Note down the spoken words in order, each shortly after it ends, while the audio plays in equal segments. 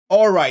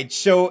Alright,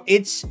 so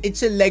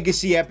it's a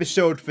legacy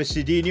episode for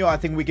Cedinho. I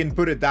think we can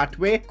put it that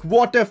way.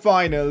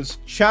 Quarterfinals,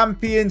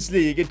 Champions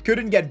League. It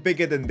couldn't get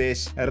bigger than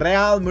this.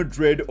 Real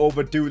Madrid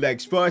over 2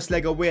 legs. First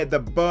leg away at the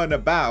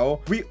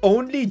Bernabeu. We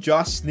only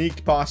just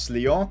sneaked past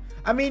Lyon.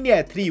 I mean,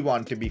 yeah,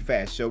 3-1 to be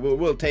fair, so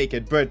we'll take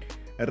it. But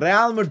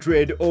Real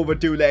Madrid over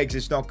 2 legs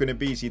is not going to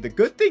be easy. The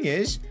good thing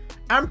is,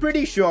 I'm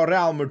pretty sure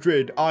Real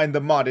Madrid are in the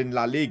mud in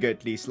La Liga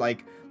at least.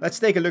 Like, let's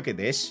take a look at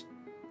this.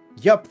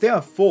 Yup, they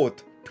are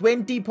 4th.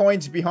 20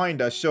 points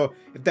behind us, so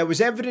if there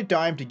was ever a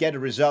time to get a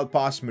result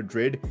past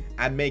Madrid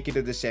and make it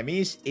to the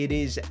semis, it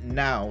is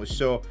now.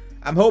 So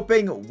I'm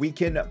hoping we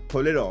can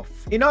pull it off.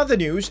 In other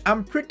news,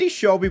 I'm pretty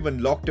sure we've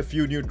unlocked a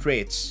few new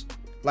traits.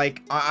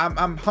 Like,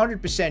 I'm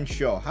 100%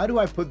 sure. How do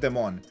I put them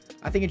on?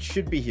 I think it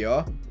should be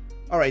here.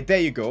 Alright,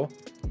 there you go.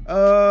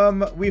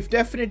 We've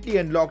definitely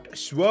unlocked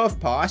Swerve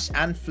Pass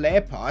and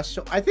Flare Pass,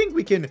 so I think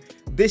we can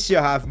this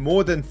year have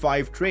more than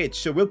 5 traits,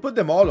 so we'll put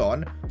them all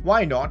on.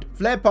 Why not?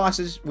 Flare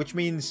Passes, which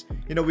means,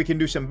 you know, we can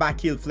do some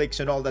back heel flicks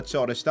and all that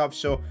sort of stuff.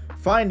 So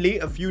finally,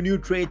 a few new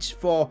traits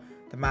for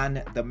the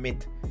man, the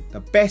myth,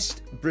 the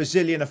best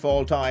Brazilian of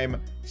all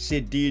time,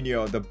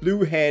 Cedinho, the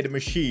blue-haired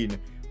machine.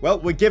 Well,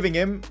 we're giving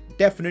him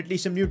definitely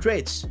some new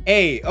traits.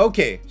 Hey,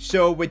 okay,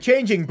 so we're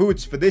changing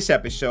boots for this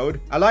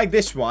episode. I like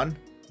this one.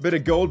 Bit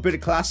of gold, bit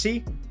of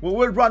classy. Well,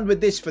 we'll run with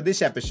this for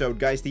this episode,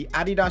 guys. The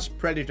Adidas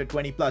Predator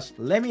 20 Plus.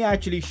 Let me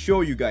actually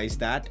show you guys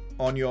that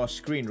on your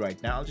screen right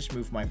now. I'll just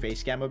move my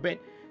face cam a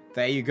bit.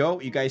 There you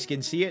go. You guys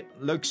can see it.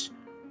 Looks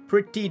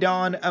pretty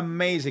darn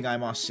amazing, I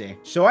must say.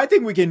 So I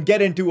think we can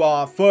get into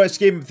our first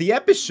game of the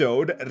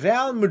episode.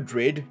 Real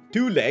Madrid,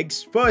 2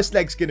 legs. First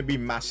leg's going to be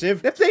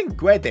massive. They're playing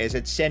Guedes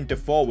at centre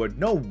forward.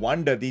 No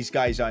wonder these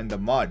guys are in the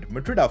mud.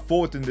 Madrid are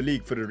 4th in the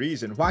league for a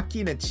reason.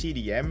 Joaquin at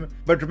CDM.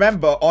 But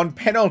remember, on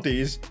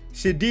penalties,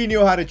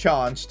 Cedinho had a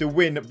chance to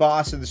win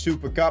Barca the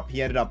Super Cup.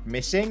 He ended up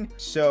missing.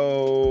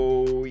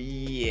 So,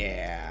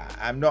 yeah,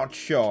 I'm not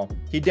sure.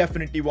 He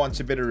definitely wants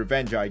a bit of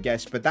revenge, I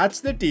guess. But that's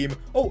the team.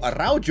 Oh,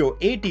 Araujo,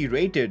 80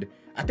 rated.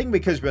 I think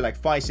because we're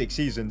like 5-6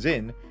 seasons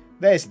in.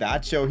 There's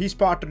that. So he's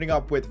partnering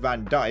up with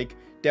Van Dijk.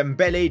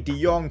 Dembele, De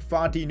Jong,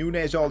 Fati,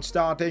 Nunes all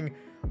starting.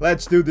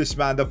 Let's do this,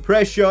 man. The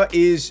pressure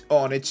is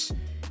on. It's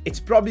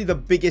probably the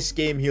biggest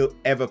game he'll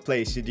ever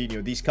play,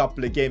 Cedinho. These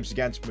couple of games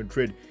against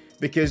Madrid.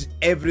 Because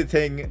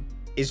everything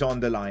is on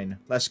the line.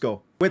 Let's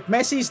go. With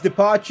Messi's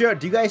departure,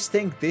 do you guys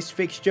think this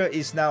fixture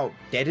is now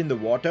dead in the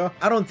water?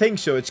 I don't think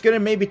so. It's going to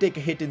maybe take a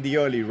hit in the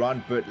early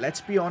run, but let's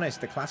be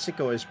honest, the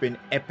Clásico has been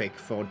epic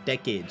for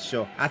decades.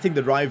 So I think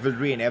the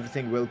rivalry and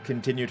everything will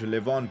continue to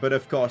live on. But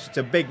of course, it's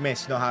a big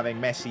miss not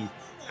having Messi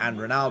and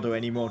Ronaldo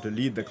anymore to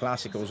lead the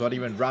Clásicos, or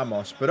even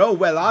Ramos. But oh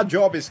well, our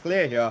job is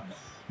clear here.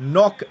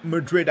 Knock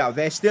Madrid out.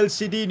 There's still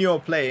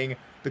Cedinho playing.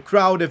 The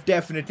crowd have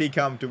definitely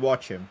come to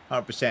watch him.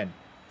 100%.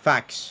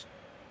 Facts.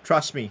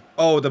 Trust me.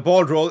 Oh, the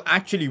ball roll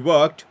actually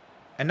worked.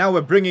 And now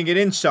we're bringing it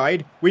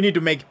inside. We need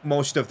to make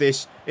most of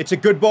this. It's a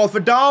good ball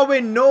for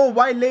Darwin. No,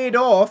 why lay it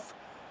off?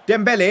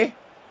 Dembele.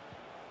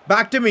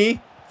 Back to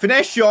me.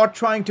 Finesse shot,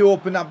 trying to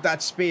open up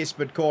that space,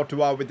 but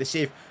Courtois with the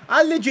save.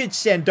 I legit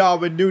sent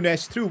Darwin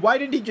Nunes through. Why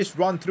didn't he just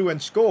run through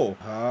and score?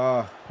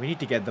 We need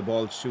to get the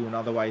ball soon.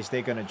 Otherwise,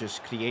 they're going to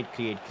just create.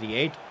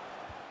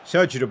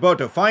 Sergio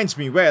Roberto finds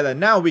me well, and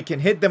now we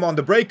can hit them on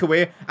the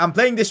breakaway. I'm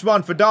playing this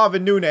one for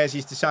Darwin Nunes.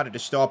 He's decided to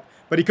stop,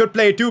 but he could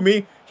play it to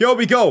me. Here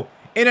we go.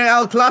 In an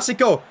El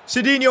Clásico.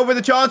 Cedinho with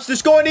a chance to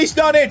score, and he's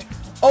done it.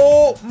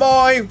 Oh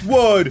my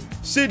word.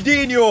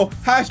 Cedinho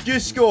has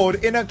just scored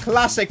in a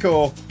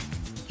Clásico.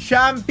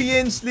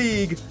 Champions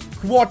League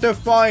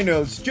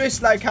quarterfinals.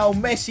 Just like how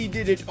Messi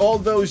did it all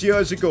those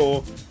years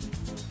ago.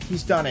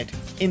 He's done it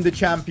in the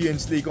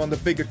Champions League on the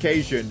big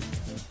occasion.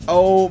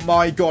 Oh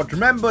my god.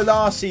 Remember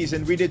last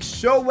season, we did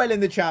so well in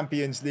the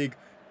Champions League.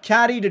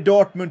 Carried a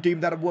Dortmund team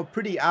that were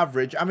pretty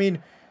average. I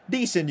mean,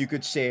 decent you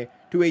could say,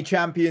 to a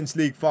Champions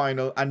League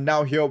final. And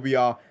now here we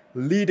are,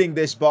 leading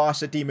this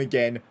Barca team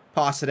again,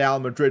 past Real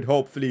Madrid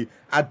hopefully.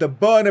 At the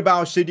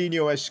Bernabeu,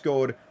 Cedinho has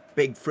scored.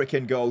 Big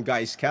freaking goal,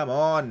 guys. Come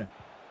on.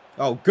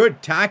 Oh,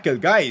 good tackle,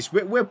 guys.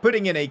 We're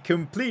putting in a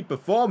complete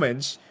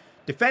performance.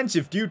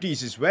 Defensive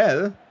duties as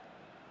well.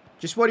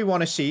 Just what you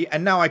want to see.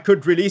 And now I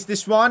could release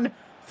this one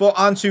for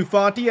Ansu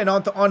Fati, an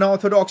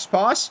unorthodox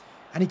pass.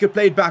 And he could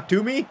play it back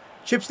to me.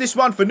 Chips this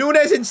one for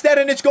Nunes instead,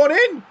 and it's gone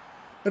in.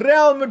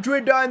 Real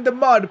Madrid are in the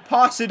mud.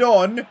 Pass it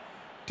on.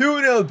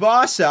 2-0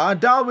 Barca.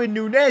 Darwin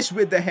Nunes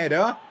with the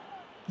header.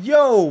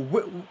 Yo.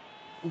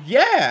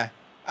 Yeah.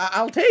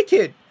 I'll take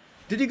it.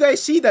 Did you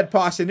guys see that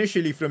pass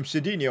initially from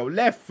Cedinho?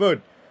 Left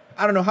foot.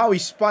 I don't know how he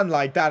spun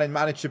like that and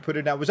managed to put it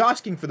in. I was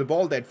asking for the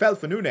ball there. It fell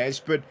for Nunes,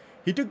 but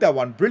he took that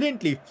one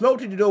brilliantly.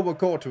 Floated it over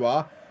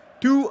Courtois.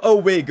 2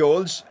 away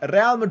goals.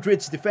 Real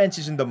Madrid's defense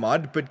is in the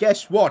mud. But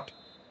guess what?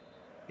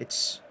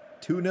 It's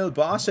 2-0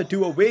 Barca,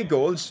 2 away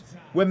goals.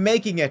 We're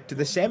making it to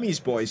the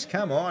semis, boys.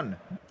 Come on.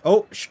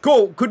 Oh,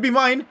 Shko, could be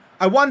mine.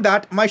 I won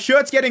that. My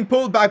shirt's getting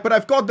pulled back, but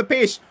I've got the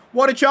pace.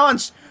 What a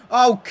chance.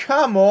 Oh,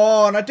 come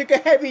on. I took a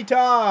heavy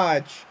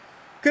touch.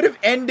 Could have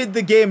ended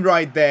the game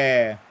right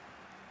there.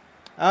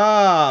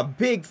 Ah,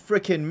 big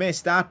freaking miss,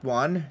 that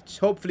one. It's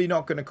hopefully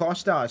not going to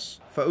cost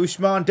us. For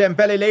Ousmane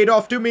Dembele, laid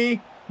off to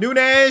me.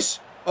 Nunes.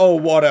 Oh,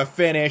 what a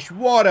finish.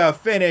 What a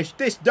finish.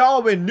 This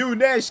Darwin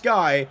Nunes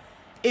guy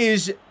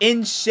is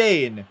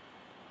insane.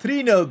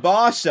 3-0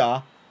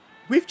 Barca.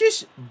 We've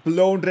just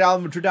blown Real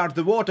Madrid out of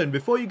the water. And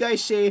before you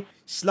guys say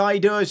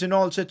sliders and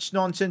all such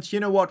nonsense, you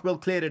know what? We'll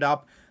clear it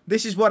up.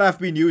 This is what I've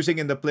been using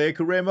in the player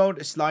career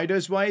mode,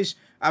 sliders-wise.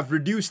 I've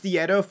reduced the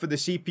error for the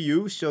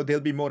CPU, so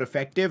they'll be more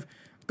effective.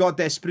 Got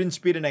their sprint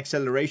speed and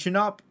acceleration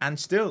up, and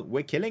still,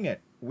 we're killing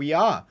it. We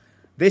are.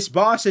 This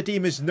Barca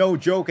team is no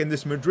joke, and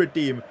this Madrid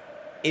team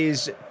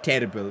is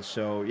terrible.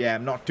 So, yeah,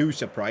 I'm not too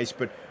surprised,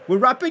 but we're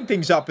wrapping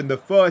things up in the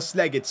first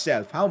leg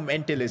itself. How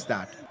mental is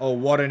that? Oh,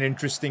 what an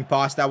interesting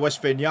pass that was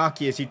for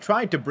Iñaki as he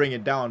tried to bring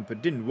it down,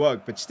 but didn't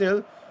work. But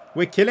still,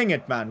 we're killing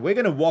it, man. We're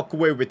going to walk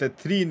away with a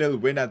 3-0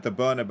 win at the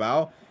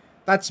Bernabeu.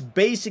 That's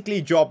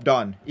basically job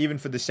done, even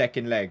for the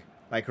second leg.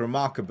 Like,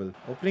 remarkable.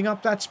 Opening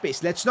up that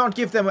space. Let's not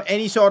give them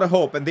any sort of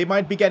hope, and they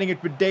might be getting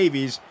it with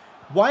Davies.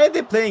 Why are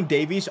they playing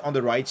Davies on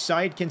the right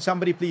side? Can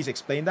somebody please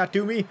explain that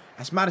to me?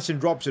 As Madison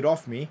drops it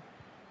off me.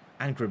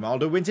 And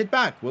Grimaldo wins it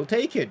back. We'll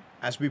take it.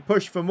 As we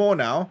push for more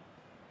now.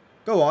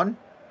 Go on.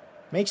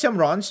 Make some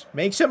runs.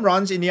 Make some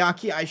runs,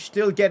 Iñaki. I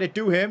still get it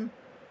to him.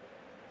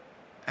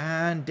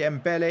 And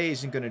Dembele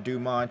isn't going to do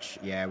much.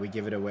 Yeah, we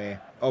give it away.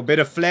 Oh, bit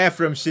of flair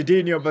from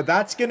Cedinho, but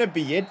that's going to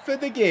be it for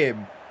the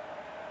game.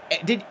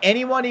 Did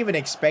anyone even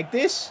expect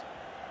this?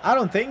 I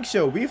don't think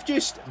so. We've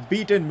just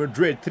beaten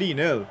Madrid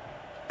 3-0.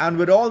 And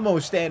we're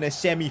almost there in the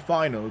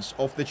semi-finals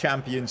of the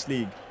Champions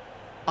League.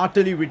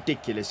 Utterly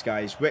ridiculous,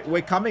 guys.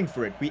 We're coming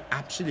for it. We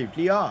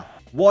absolutely are.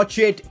 Watch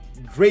it.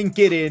 Drink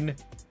it in.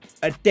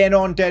 A 10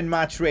 on 10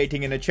 match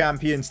rating in a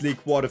Champions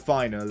League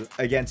quarterfinal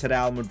against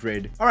Real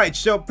Madrid. Alright,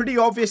 so pretty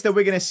obvious that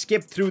we're going to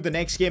skip through the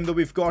next game that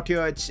we've got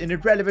here. It's an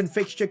irrelevant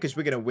fixture because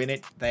we're going to win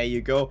it. There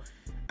you go.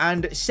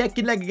 And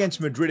second leg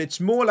against Madrid, it's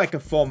more like a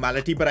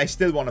formality, but I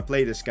still want to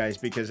play this, guys,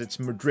 because it's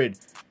Madrid.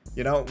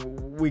 You know,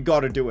 we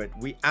got to do it.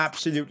 We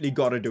absolutely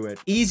got to do it.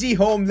 Easy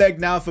home leg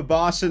now for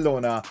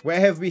Barcelona. Where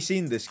have we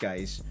seen this,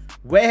 guys?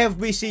 Where have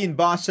we seen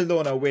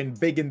Barcelona win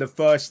big in the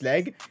first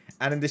leg?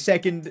 And in the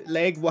second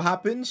leg, what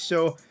happens?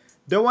 So,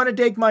 don't want to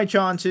take my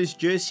chances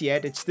just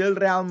yet. It's still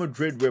Real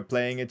Madrid we're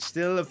playing. It's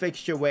still a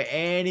fixture where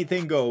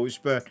anything goes,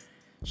 but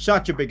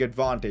such a big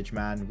advantage,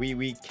 man.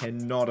 We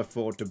cannot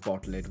afford to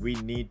bottle it. We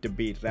need to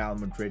beat Real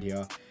Madrid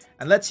here.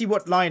 And let's see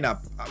what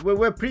lineup.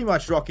 We're pretty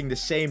much rocking the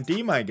same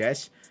team, I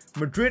guess.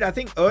 Madrid, I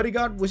think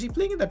Odegaard, was he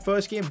playing in that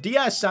first game?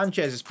 Diaz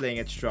Sanchez is playing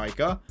at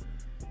striker.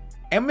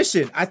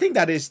 Emerson, I think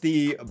that is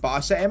the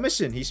Barca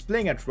Emerson. He's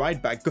playing at right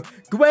back.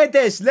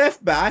 Guedes,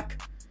 left back.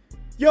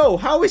 Yo,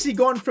 how is he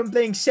gone from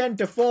playing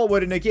centre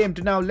forward in a game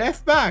to now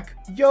left back?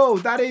 Yo,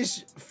 that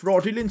is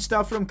fraudulent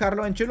stuff from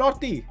Carlo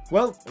Ancelotti.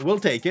 Well, we'll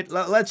take it.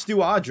 Let's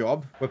do our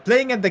job. We're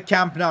playing at the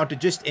camp now to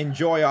just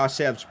enjoy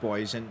ourselves,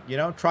 boys. And, you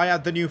know, try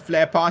out the new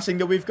flair passing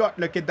that we've got.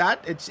 Look at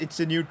that. It's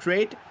a new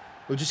trait.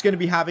 We're just going to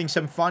be having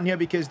some fun here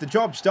because the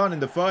job's done in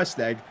the first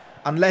leg.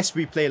 Unless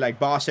we play like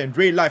Barca in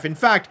real life. In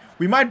fact,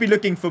 we might be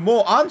looking for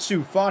more.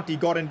 Ansu Fati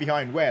got in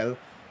behind well.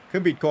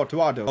 Could beat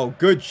Courtois though. Oh,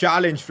 good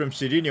challenge from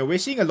Cedinho. We're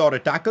seeing a lot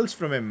of tackles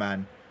from him,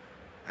 man.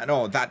 And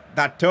oh,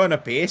 that turn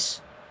of pace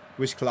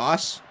was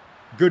class.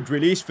 Good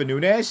release for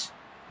Nunes.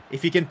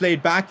 If he can play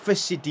it back for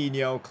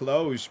Cedinho,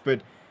 close.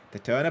 But the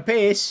turn of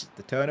pace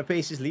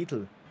is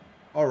lethal.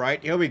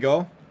 Alright, here we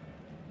go.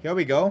 Here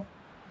we go.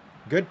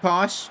 Good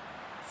pass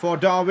for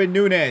Darwin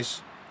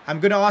Nunes. I'm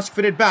going to ask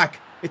for it back.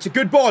 It's a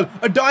good ball.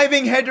 A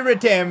diving header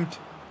attempt.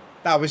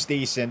 That was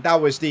decent. That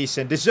was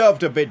decent.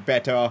 Deserved a bit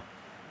better.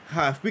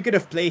 If we could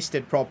have placed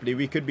it properly,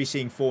 we could be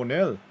seeing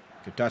 4-0.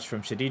 Good touch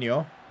from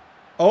Cedinho.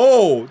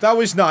 Oh, that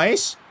was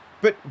nice.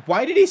 But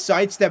why did he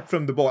sidestep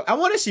from the ball? I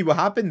want to see what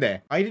happened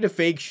there. I did a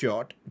fake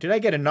shot. Did I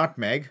get a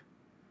nutmeg?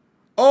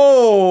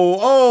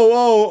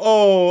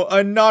 Oh,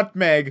 a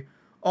nutmeg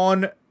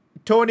on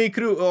Tony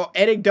Cruz. Oh,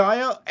 Eric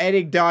Dyer?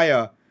 Eric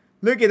Dyer.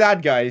 Look at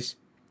that, guys.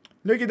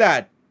 Look at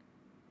that.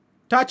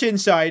 Touch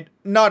inside.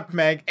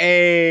 Nutmeg.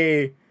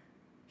 Hey.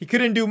 He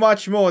couldn't do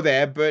much more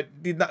there, but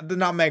the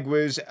nutmeg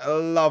was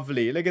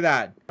lovely. Look at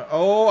that.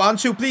 Oh,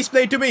 Ansu, please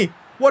play to me.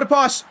 What a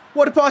pass.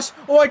 What a pass.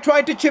 Oh, I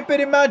tried to chip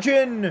it.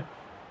 Imagine.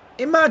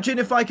 Imagine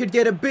if I could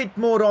get a bit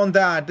more on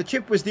that. The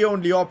chip was the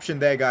only option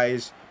there,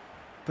 guys.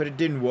 But it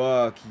didn't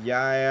work.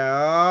 Yeah.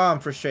 Oh, I'm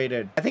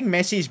frustrated. I think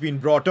Messi's been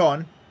brought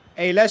on.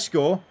 Hey, let's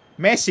go.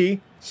 Messi.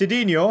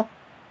 Cedinho.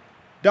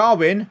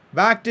 Darwin.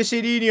 Back to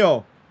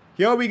Cedinho.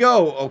 Here we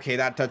go. Okay,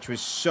 that touch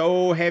was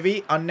so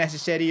heavy.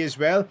 Unnecessary as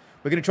well.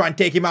 We're going to try and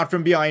take him out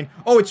from behind.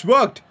 Oh, it's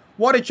worked.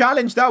 What a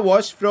challenge that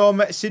was from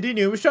Cedinho.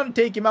 He was trying to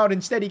take him out.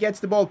 Instead, he gets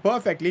the ball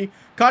perfectly.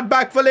 Cut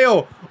back for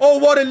Leo. Oh,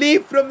 what a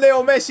leap from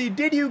Leo Messi.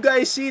 Did you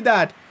guys see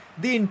that?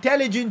 The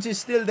intelligence is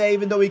still there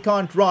even though he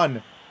can't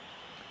run.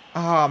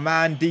 Ah,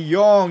 man. De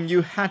Jong,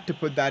 you had to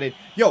put that in.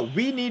 Yo,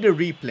 we need a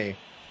replay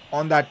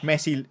on that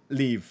Messi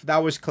leave.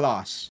 That was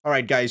class. All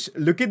right, guys.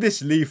 Look at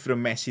this leave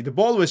from Messi. The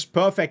ball was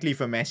perfectly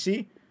for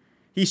Messi.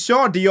 He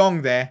saw De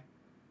Jong there.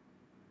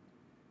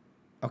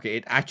 Okay,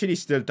 it actually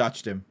still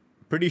touched him.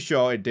 Pretty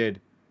sure it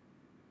did.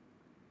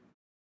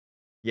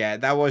 Yeah,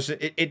 that was...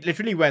 It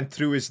literally went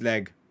through his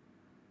leg.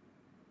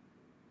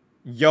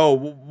 Yo,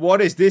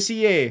 what is this,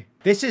 EA?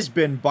 This has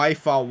been by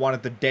far one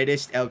of the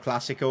deadest El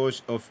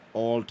Clasicos of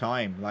all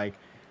time. Like,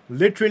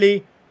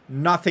 literally,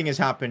 nothing has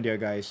happened here,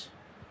 guys.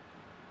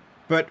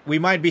 But we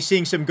might be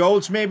seeing some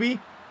goals, maybe?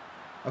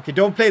 Okay,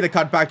 don't play the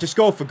cutback. Just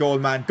go for goal,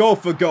 man. Go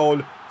for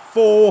goal.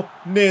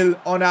 4-0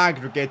 on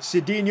aggregate.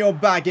 Cedinho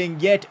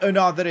bagging yet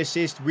another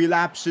assist. We'll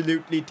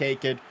absolutely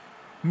take it.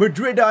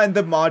 Madrid are in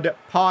the mud.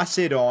 Pass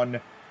it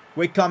on.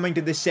 We're coming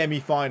to the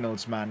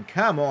semi-finals, man.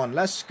 Come on,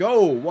 let's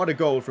go. What a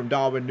goal from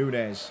Darwin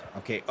Núñez.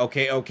 Okay.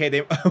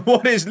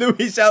 What is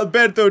Luis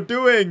Alberto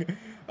doing?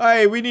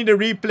 Hey, we need a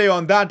replay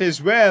on that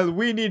as well.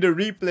 We need a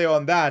replay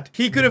on that.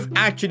 He could have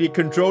actually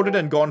controlled it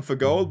and gone for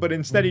goal, but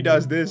instead he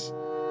does this.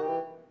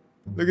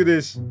 Look at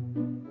this.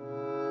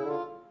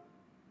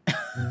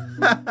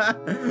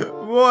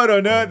 What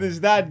on earth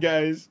is that,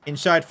 guys?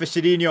 Inside for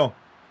Cedinho.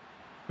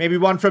 Maybe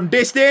one from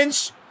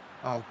distance.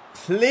 Oh,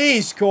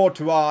 please,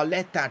 Courtois.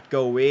 Let that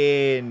go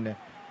in.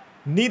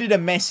 Needed a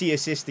Messi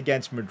assist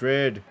against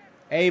Madrid.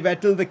 Hey,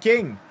 Vettel the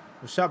King.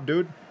 What's up,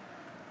 dude?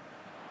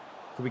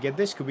 Could we get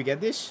this? Could we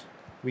get this?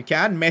 We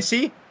can.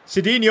 Messi.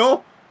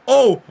 Cedinho.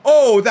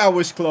 Oh, that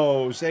was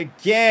close.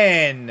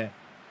 Again.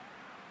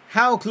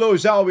 How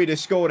close are we to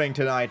scoring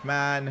tonight,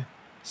 man?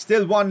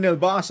 Still 1-0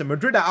 Barca.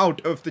 Madrid are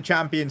out of the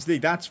Champions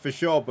League, that's for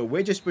sure. But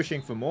we're just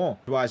pushing for more.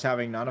 Otherwise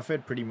having none of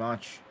it, pretty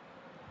much.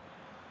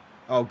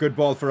 Oh, good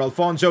ball for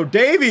Alphonso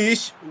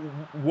Davies.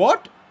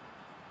 What?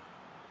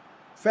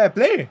 Fair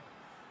play.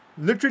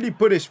 Literally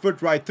put his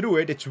foot right through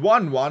it. It's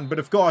 1-1, but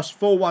of course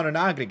 4-1 on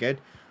aggregate.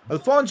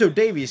 Alphonso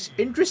Davies,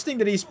 interesting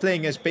that he's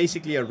playing as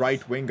basically a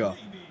right winger.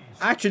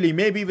 Actually,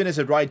 maybe even as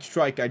a right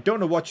striker. I don't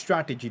know what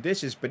strategy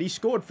this is, but he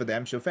scored for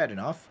them, so fair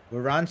enough.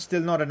 Varane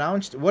still not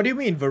announced? What do you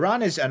mean?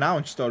 Varane is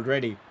announced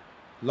already.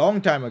 Long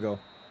time ago.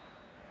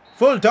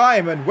 Full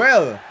time and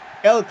well.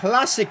 El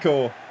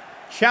Clasico.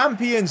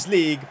 Champions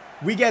League.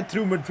 We get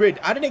through Madrid.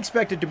 I didn't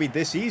expect it to be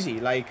this easy.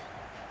 Like,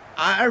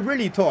 I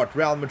really thought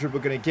Real Madrid were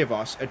going to give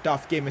us a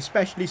tough game,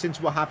 especially since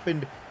what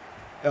happened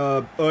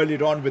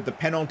earlier on with the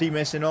penalty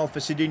miss and all for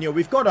Cedinho.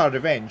 We've got our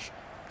revenge.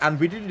 And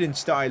we did it in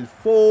style.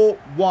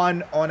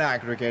 4-1 on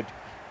aggregate.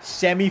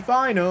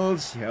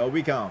 Semi-finals. Here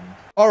we come.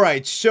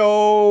 Alright,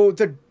 so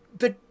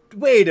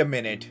wait a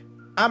minute.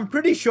 I'm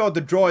pretty sure the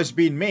draw has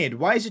been made.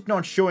 Why is it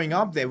not showing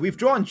up there? We've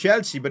drawn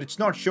Chelsea, but it's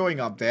not showing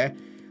up there.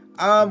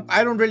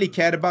 I don't really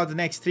care about the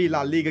next 3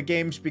 La Liga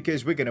games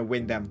because we're gonna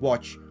win them.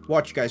 Watch,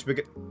 guys.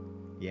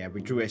 Yeah,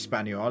 we drew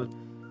Espanyol.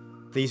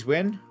 Please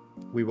win.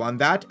 We won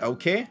that.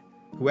 Okay.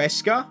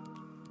 Huesca.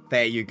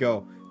 There you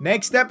go.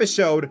 Next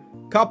episode,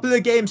 couple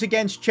of games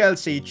against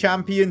Chelsea,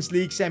 Champions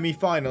League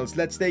semi-finals.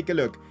 Let's take a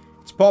look.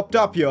 It's popped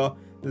up here.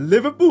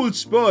 Liverpool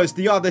Spurs,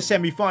 the other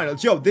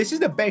semi-finals. Yo, this is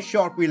the best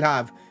shot we'll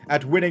have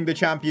at winning the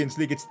Champions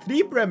League. It's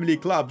 3 Premier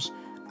League clubs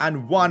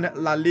and 1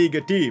 La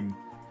Liga team.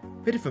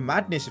 Bit of a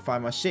madness, if I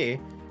must say.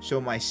 So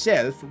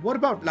myself, what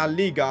about La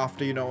Liga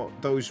after, you know,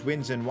 those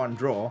wins and 1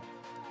 draw?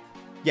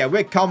 Yeah,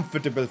 we're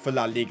comfortable for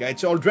La Liga.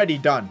 It's already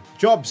done.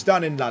 Job's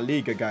done in La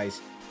Liga,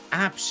 guys.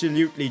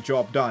 Absolutely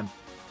job done.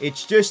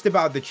 It's just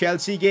about the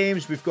Chelsea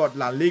games. We've got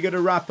La Liga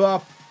to wrap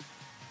up.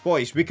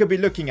 Boys, we could be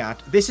looking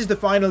at... This is the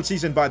final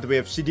season, by the way,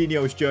 of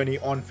Cedinho's journey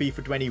on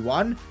FIFA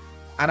 21.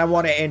 And I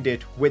want to end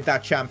it with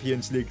that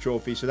Champions League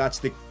trophy. So that's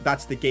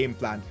the game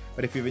plan.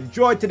 But if you've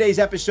enjoyed today's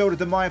episode of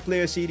the My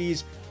Player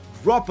series,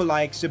 drop a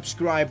like,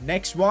 subscribe.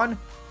 Next one,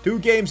 2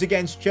 games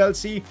against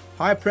Chelsea.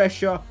 High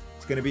pressure.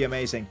 It's going to be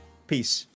amazing. Peace.